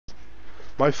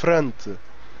My friend.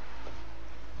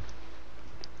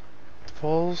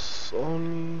 Falls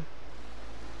only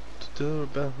to deliver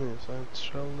bad news. I'm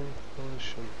traveling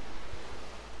pollution.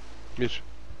 1.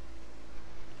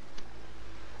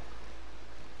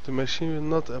 The machine will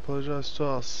not apologize to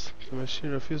us. The machine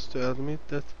refused to admit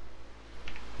that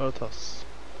hurt us.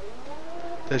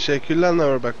 Teşekkürler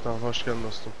Neverback'tan. Hoş geldin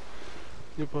dostum.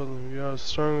 No problem. We are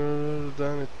stronger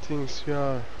than it thinks we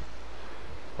are.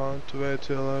 Found a way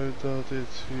to allow without it.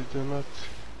 We do not.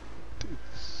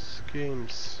 It's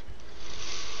games.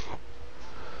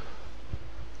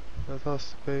 Let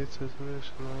us pay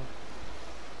situation now.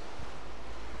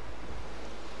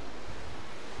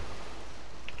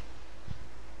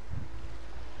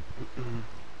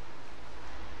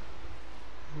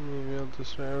 We will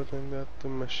destroy everything that the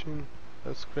machine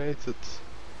has created.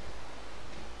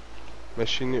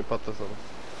 Machine'i patlatalım.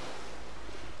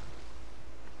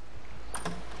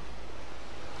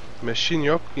 Machine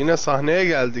yok. Yine sahneye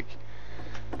geldik.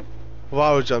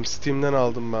 Vay hocam, Steam'den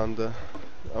aldım ben de.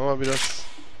 Ama biraz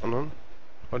onun.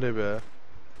 Oley be.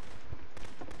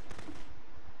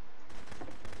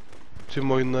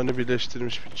 Tüm oyunlarını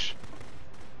birleştirmiş piç.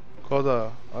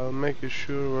 Koda, I'll make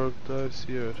sure work dies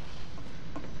here.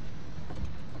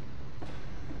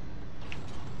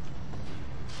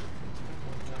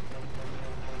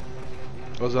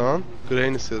 O zaman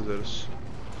Greyness yazıyoruz.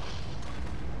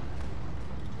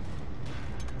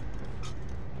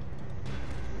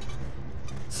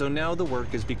 So now the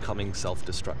work is becoming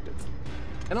self-destructive.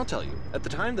 And I'll tell you, at the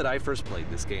time that I first played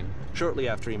this game, shortly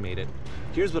after he made it,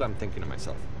 here's what I'm thinking to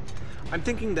myself. I'm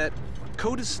thinking that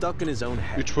code is stuck in his own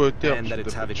head, and that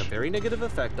it's having a very negative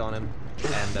effect on him,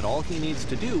 and that all he needs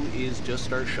to do is just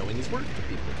start showing his work to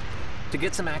people, to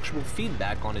get some actual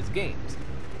feedback on his games.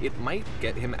 It might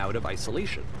get him out of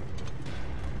isolation.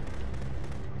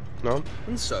 No?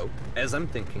 And so, as I'm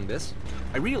thinking this,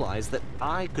 I realize that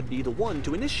I could be the one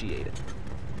to initiate it.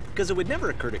 Because it would never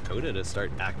occur to Coda to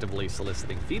start actively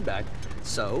soliciting feedback,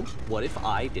 so what if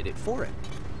I did it for him?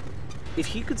 If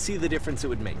he could see the difference it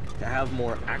would make to have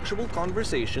more actual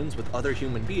conversations with other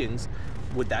human beings,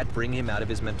 would that bring him out of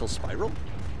his mental spiral?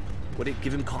 Would it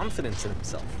give him confidence in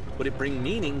himself? Would it bring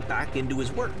meaning back into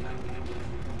his work?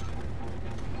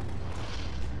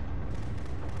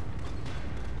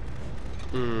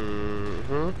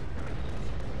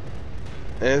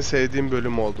 En sevdiğim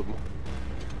bölüm oldu bu.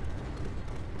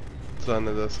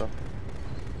 Zannedersem.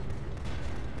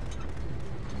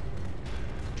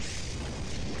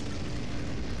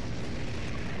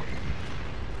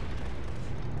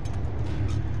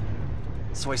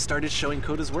 So I started showing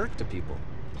Coda's work to people.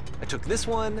 I took this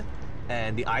one,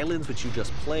 and the islands which you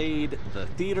just played, the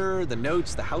theater, the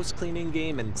notes, the house cleaning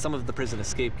game, and some of the prison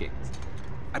escape games.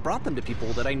 I brought them to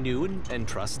people that I knew and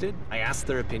trusted. I asked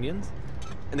their opinions.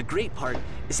 And the great part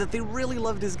is that they really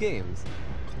loved his games.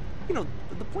 You know,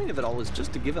 the point of it all is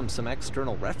just to give him some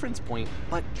external reference point,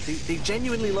 but they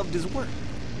genuinely loved his work.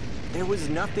 There was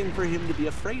nothing for him to be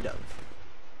afraid of.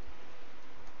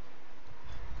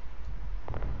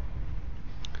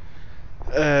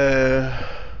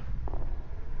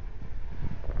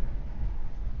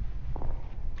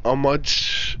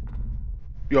 Amaç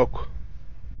yok.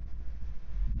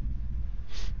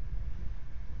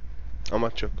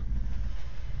 Amaç yok.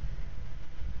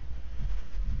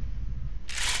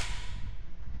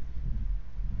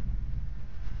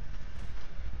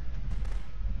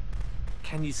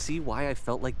 Can you see why I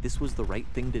felt like this was the right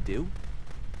thing to do?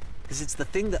 Because it's the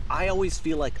thing that I always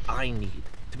feel like I need,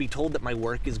 to be told that my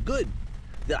work is good,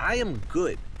 that I am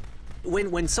good.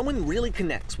 When someone really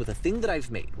connects with a thing that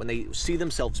I've made, when they see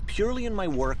themselves purely in my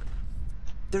work,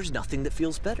 there's nothing that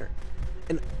feels better.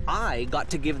 And I got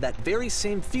to give that very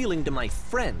same feeling to my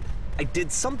friend. I did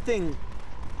something...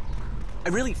 I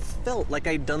really felt like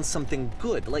I'd done something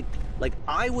good, like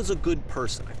I was a good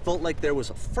person. I felt like there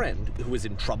was a friend who was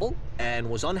in trouble and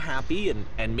was unhappy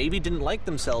and maybe didn't like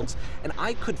themselves, and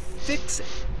I could fix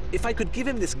it. If I could give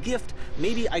him this gift,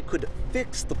 maybe I could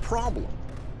fix the problem.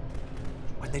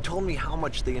 When they told me how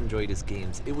much they enjoyed his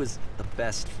games, it was the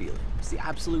best feeling. It was the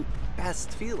absolute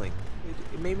best feeling.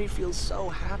 It made me feel so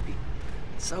happy.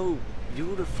 So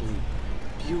beautifully,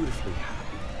 beautifully happy.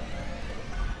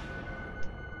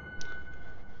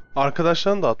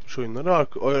 Arkadaşlarına da atmış oyunları.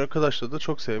 O arkadaşlar da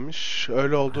çok sevmiş.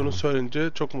 Öyle olduğunu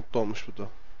söyleyince çok mutlu olmuş bu da.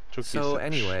 Çok iyi So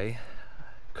hissetmiş. anyway,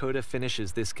 Coda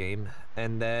finishes this game,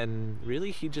 and then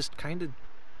really he just kind of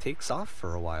takes off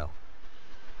for a while.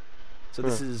 So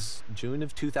this is June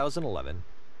of 2011,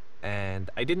 and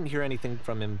I didn't hear anything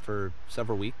from him for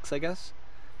several weeks, I guess.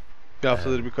 Bir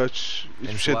haftadır birkaç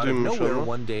hiçbir şey so out of duymamış nowhere,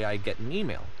 ama. one day I get an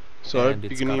email Sonra and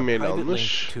bir it's gün got a e-mail private link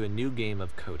almış. to a new game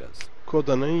of Koda''s.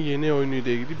 Koda'nın yeni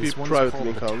oyunuyla ilgili bir This one's private called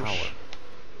link The almış.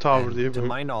 Tower. Tower diye And to bir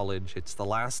my knowledge, it's the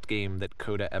last game that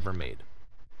Koda ever made.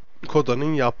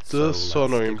 Koda'nın yaptığı So,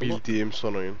 son let's oyun, take a look. bildiğim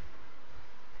son oyun.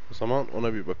 O zaman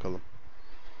ona bir bakalım.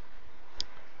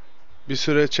 Bir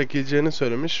süre çekileceğini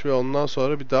söylemiş ve ondan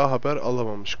sonra bir daha haber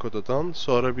alamamış Koda'dan.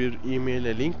 Sonra bir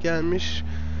e-mail'e link gelmiş.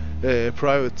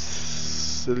 Private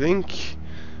link.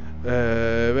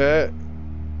 Ve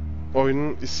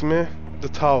oyunun ismi The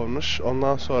Tower'mış.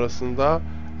 Ondan sonrasında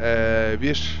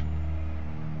bir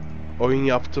oyun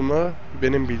yaptığımı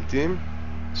benim bildiğim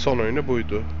son oyunu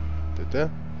buydu dedi.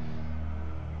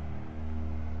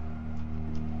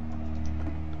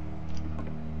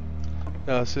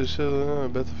 Ya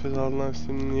Battlefield alınan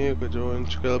Steam'de niye yok acaba? Oyun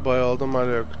çıkalı bayağı aldım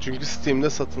hala yok. Çünkü Steam'de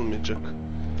satılmayacak.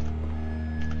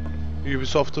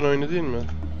 Ubisoft'un oyunu değil mi?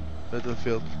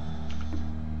 Battlefield.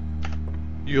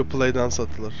 Uplay'den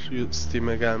satılır.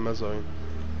 Steam'e gelmez oyun.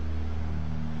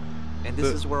 And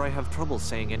this is where I have trouble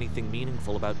saying anything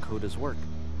meaningful about Koda's work.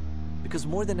 Because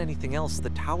more than anything else,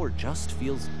 the tower just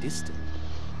feels distant.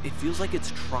 It feels like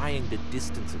it's trying to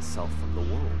distance itself from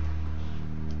the world.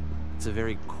 It's a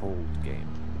very cold game.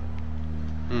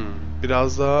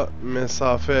 Biraz daha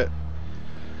mesafe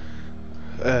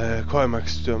koymak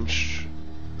istiyormuş.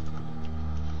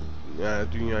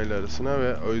 Yani dünya ile arasına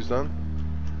ve o yüzden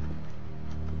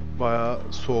bayağı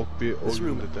soğuk bir This oyun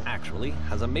room dedi. actually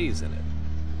has a maze in it.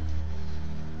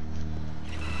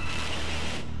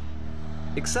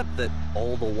 Except that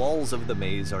all the walls of the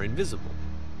maze are invisible.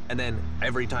 And then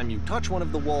every time you touch one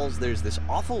of the walls, there's this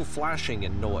awful flashing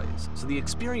and noise, so the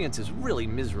experience is really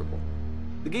miserable.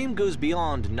 The game goes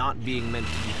beyond not being meant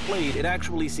to be played, it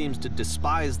actually seems to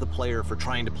despise the player for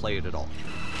trying to play it at all.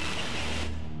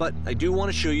 But I do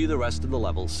want to show you the rest of the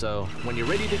levels, so when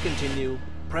you're ready to continue,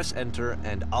 press enter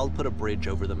and I'll put a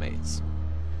bridge over the maze.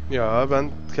 Ya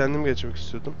ben kendim geçmek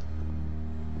istiyordum.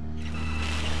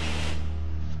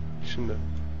 Şimdi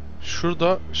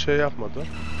şurada şey yapmadı.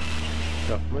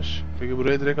 Yapmış. Peki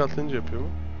buraya direkt atlayınca yapıyor mu?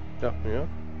 Yapmıyor.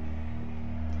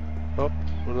 Hop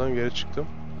buradan geri çıktım.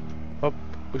 Hop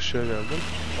ışığa geldim.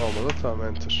 Olmadı, tamam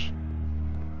enter.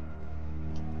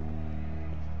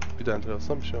 Bir de enter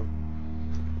alsam bir şey olmaz.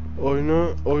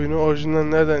 Oyunu orijinal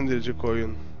nereden indirecek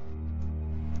oyun?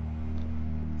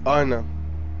 Aynen.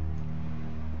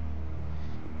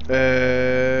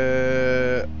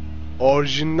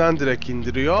 Orijinden direkt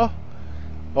indiriyor.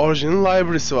 Orijinal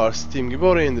library'si var Steam gibi,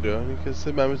 oraya indiriyor.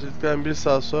 Kesin ben bitirdikten bir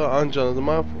saat sonra anca anladım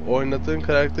abi. Oynadığın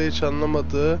karakter hiç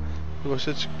anlamadığı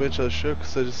başa çıkmaya çalışıyor.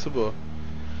 Kısacası bu.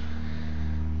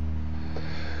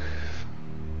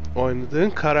 Oynadığın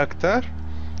karakter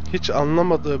hiç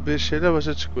anlamadığı bir şeyle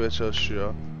başa çıkmaya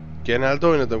çalışıyor. Genelde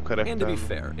oynadığım karakter. And to be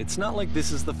fair, it's not like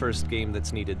this is the first game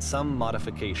that's needed some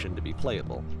modification to be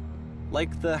playable.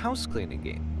 Like the house cleaning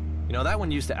game. You know, that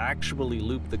one used to actually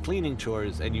loop the cleaning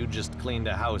chores and you just cleaned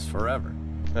a house forever.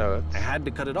 Evet. I had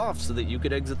to cut it off so that you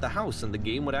could exit the house and the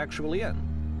game would actually end.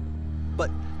 But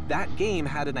that game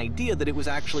had an idea that it was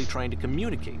actually trying to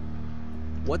communicate.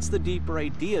 What's the deeper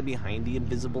idea behind the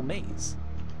invisible maze?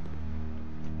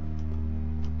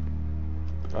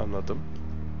 Anladım.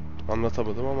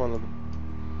 Anlatamadım ama anladım.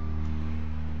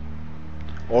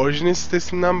 Orijinal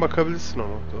sitesinden bakabilirsin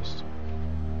ona dostum.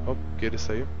 Hop geri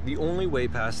sayayım. The only way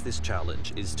past this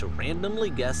challenge is to randomly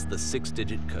guess the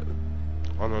 6-digit code.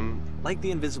 Ananın. Like the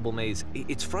invisible maze,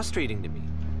 it's frustrating to me,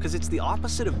 because it's the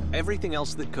opposite of everything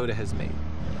else that Koda has made.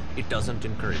 It doesn't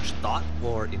encourage thought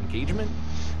or engagement.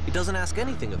 It doesn't ask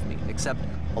anything of me, except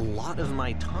a lot of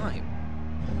my time.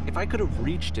 If I could have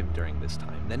reached him during this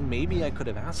time, then maybe I could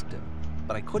have asked him,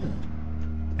 but I couldn't.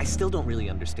 I still don't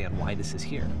really understand why this is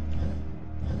here.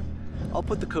 I'll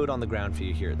put the code on the ground for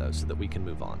you here, though, so that we can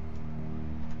move on.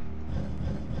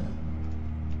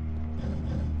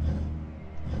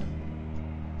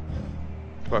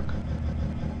 Bak.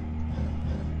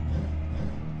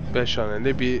 5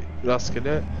 haneli bir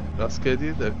rastgele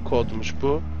değil de kodmuş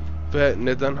bu. Ve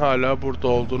neden hala burada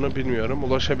olduğunu bilmiyorum.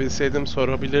 Ulaşabilseydim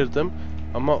sorabilirdim.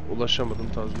 Ama ulaşamadım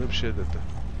tarzında bir şey dedi.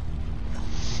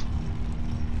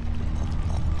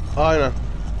 Aynen.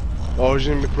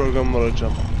 Orijinal bir program var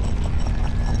hocam.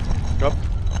 Hop.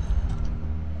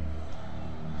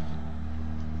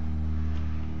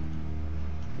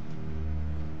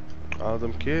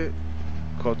 Anladım ki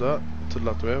koda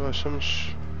hatırlatmaya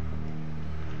başlamış.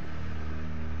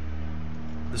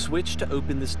 The switch to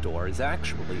open this door is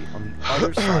actually on the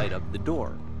other side of the door,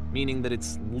 meaning that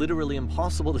it's literally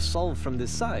impossible to solve from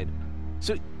this side.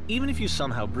 So even if you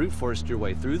somehow brute forced your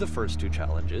way through the first two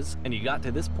challenges, and you got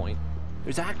to this point,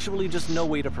 there's actually just no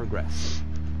way to progress.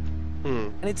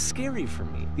 And it's scary for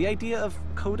me, the idea of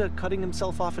Coda cutting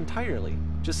himself off entirely.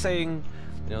 Just saying,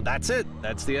 you know, that's it,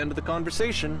 that's the end of the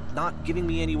conversation, not giving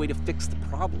me any way to fix the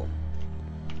problem.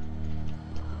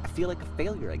 I feel like a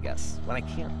failure, I guess, when I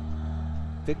can't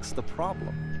fix the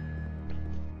problem.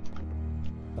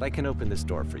 But I can open this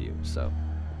door for you, so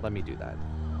let me do that.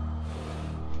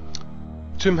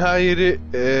 Tüm her yeri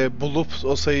bulup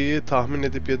o sayıyı tahmin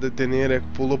edip ya da deneyerek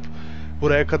bulup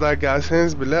buraya kadar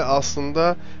gelseniz bile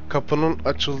aslında kapının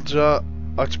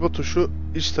açma tuşu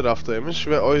iç taraftaymış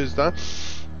ve o yüzden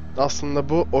aslında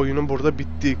bu oyunun burada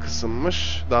bittiği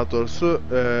kısımmış. Daha doğrusu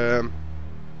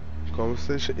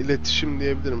conversation, iletişim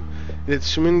diyebilirim.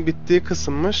 İletişimin bittiği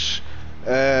kısımmış.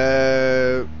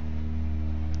 Ve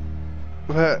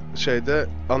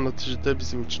anlatıcı da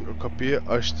bizim için o kapıyı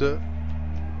açtı.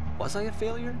 Was I a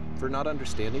failure for not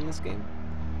understanding this game?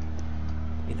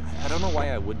 I mean, I don't know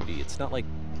why I would be. It's not like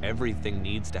everything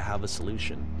needs to have a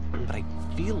solution, but I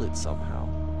feel it somehow.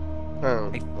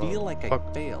 I feel like I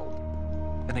failed,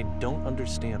 and I don't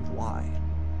understand why.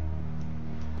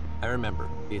 I remember,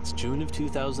 it's June of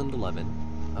 2011.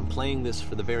 I'm playing this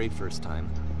for the very first time,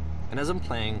 and as I'm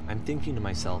playing, I'm thinking to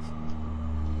myself,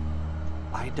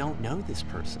 I don't know this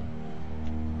person.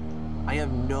 I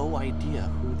have no idea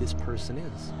who this person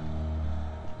is.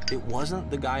 It wasn't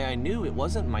the guy I knew, it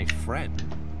wasn't my friend.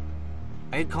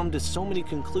 I had come to so many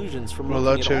conclusions from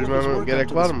looking at all of his work up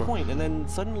to this point, and then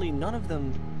suddenly none of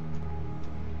them...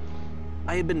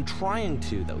 I had been trying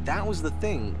to, though. That was the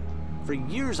thing. For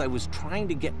years I was trying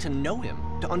to get to know him,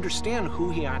 to understand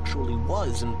who he actually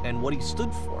was and what he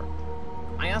stood for.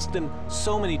 I asked him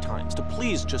so many times to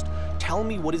please just tell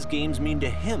me what his games mean to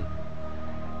him.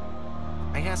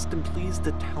 I asked him please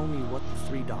to tell me what the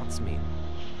 3 dots mean.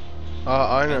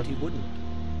 Aynen. And he wouldn't.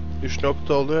 3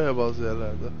 nokta oluyor ya bazı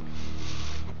yerlerde.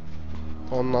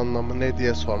 Onun anlamı ne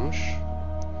diye sormuş.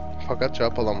 Fakat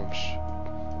cevap alamamış.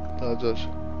 Daha zor.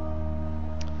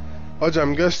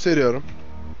 Hocam gösteriyorum.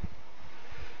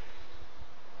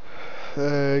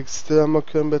 Siteden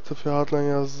bakıyorum, Battlefield Hardline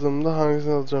yazdığımda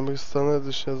hangisini alacağım? Bir standart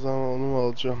dışı yazan onu mu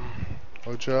alacağım?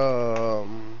 Hocam...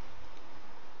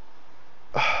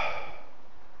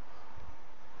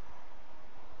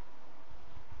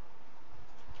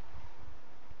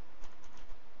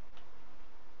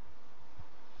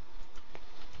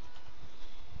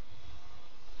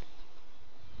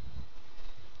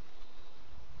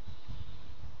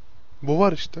 Bu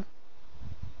var işte.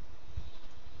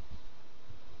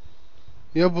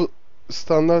 Ya bu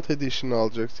Standard Edition'ı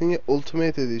alacaksın ya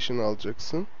Ultimate Edition'ı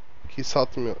alacaksın. Ki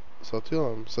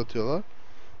satıyorlar mı? Satıyorlar.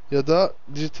 Ya da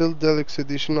Digital Deluxe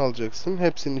Edition'ı alacaksın.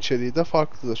 Hepsinin içeriği de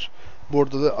farklıdır.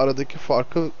 Burada da aradaki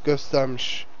farkı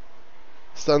göstermiş.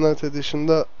 Standard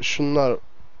Edition'da şunlar,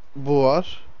 bu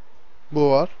var.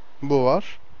 Bu var. Bu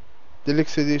var.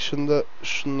 Deluxe Edition'da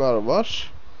şunlar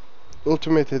var.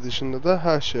 Ultimate Edition'da da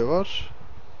her şey var.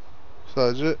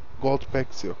 Sadece Gold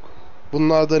Packs yok.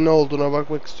 Bunlarda ne olduğuna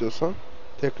bakmak istiyorsan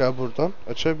tekrar buradan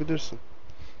açabilirsin.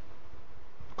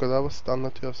 Bu kadar basit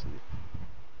anlatıyor aslında.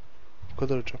 Bu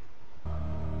kadar hocam.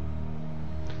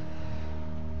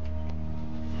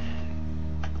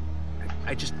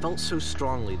 I just felt so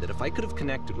strongly that if I could have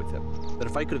connected with him, that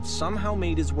if I could have somehow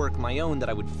made his work my own, that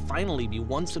I would finally be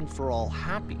once and for all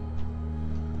happy.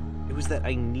 It was that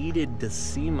I needed to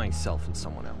see myself in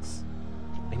someone else.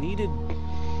 I needed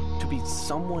to be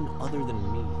someone other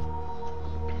than me.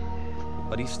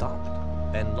 But he stopped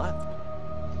and left,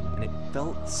 and it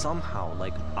felt somehow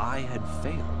like I had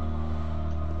failed.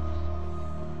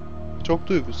 Çok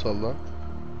duygusal lan.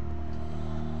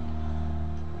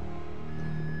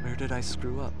 Where did I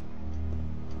screw up?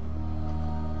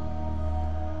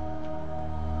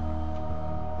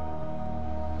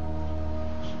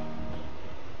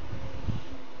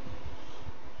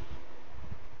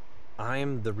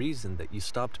 I'm the reason that you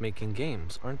stopped making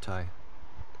games, aren't I?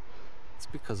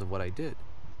 It's because of what I did.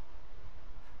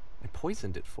 I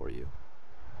poisoned it for you.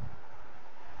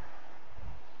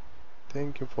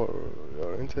 Thank you for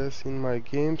your interest in my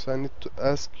games. I need to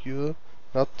ask you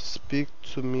not to speak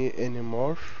to me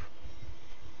anymore.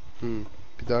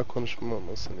 Bir daha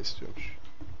konuşmamasını istiyormuş.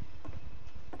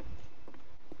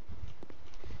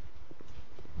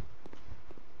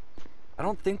 I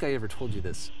don't think I ever told you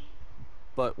this,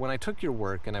 but when I took your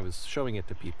work and I was showing it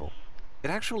to people, it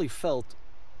actually felt...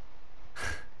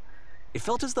 it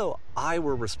felt as though I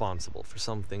were responsible for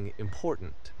something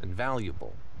important and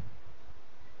valuable.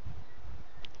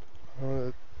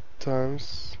 At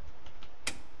times,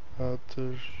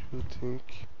 after you think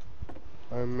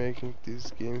I'm making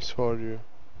these games for you.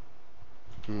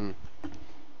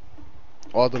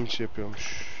 O adam için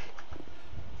yapıyormuş.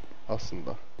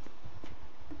 Aslında.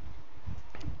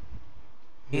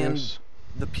 And Yes.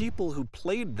 the people who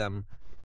played them